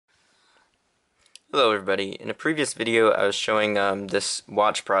Hello everybody. In a previous video I was showing this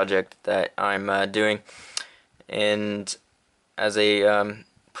watch project that I'm doing and as a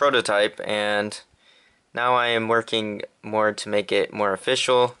prototype, and now I am working more to make it more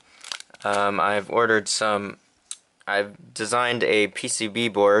official. I've designed a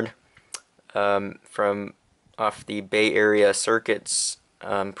PCB board from off the Bay Area Circuits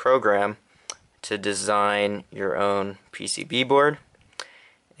program to design your own PCB board.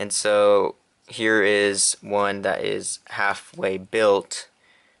 And so here is one that is halfway built.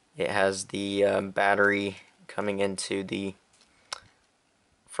 It has the battery coming into the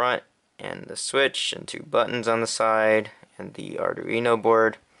front, and the switch, and two buttons on the side, and the Arduino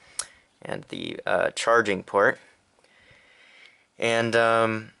board, and the charging port. And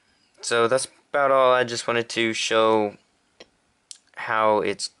so that's about all. I just wanted to show how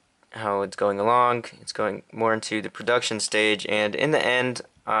it's going along. It's going more into the production stage, and in the end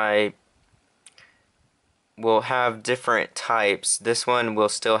I will have different types. This one will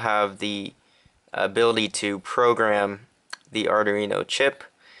still have the ability to program the Arduino chip,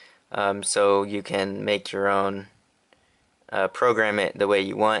 so you can make your own, program it the way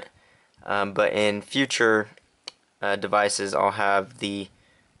you want. But in future devices, I'll have the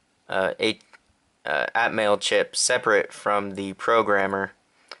Atmail chip separate from the programmer,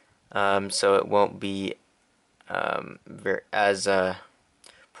 so it won't be as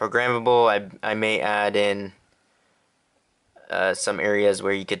programmable. I may add in some areas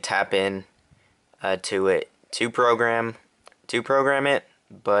where you could tap in to it to program it,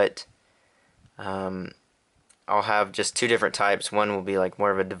 but I'll have just two different types. One will be like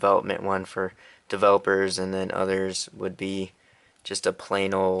more of a development one for developers, and then others would be just a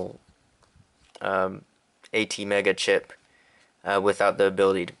plain old ATmega chip without the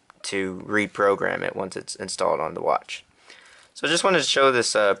ability to reprogram it once it's installed on the watch. So I just wanted to show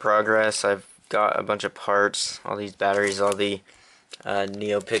this progress. I've got a bunch of parts, all these batteries, all the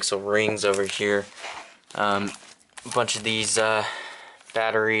NeoPixel rings over here, a bunch of these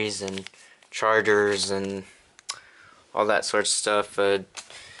batteries and chargers and all that sort of stuff.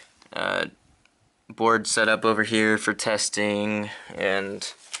 Board set up over here for testing,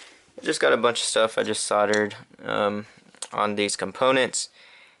 and I just got a bunch of stuff I just soldered on these components,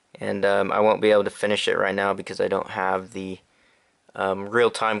 and I won't be able to finish it right now because I don't have the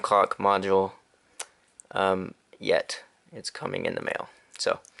real-time clock module yet. It's coming in the mail.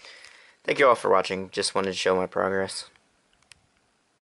 So thank you all for watching. Just wanted to show my progress.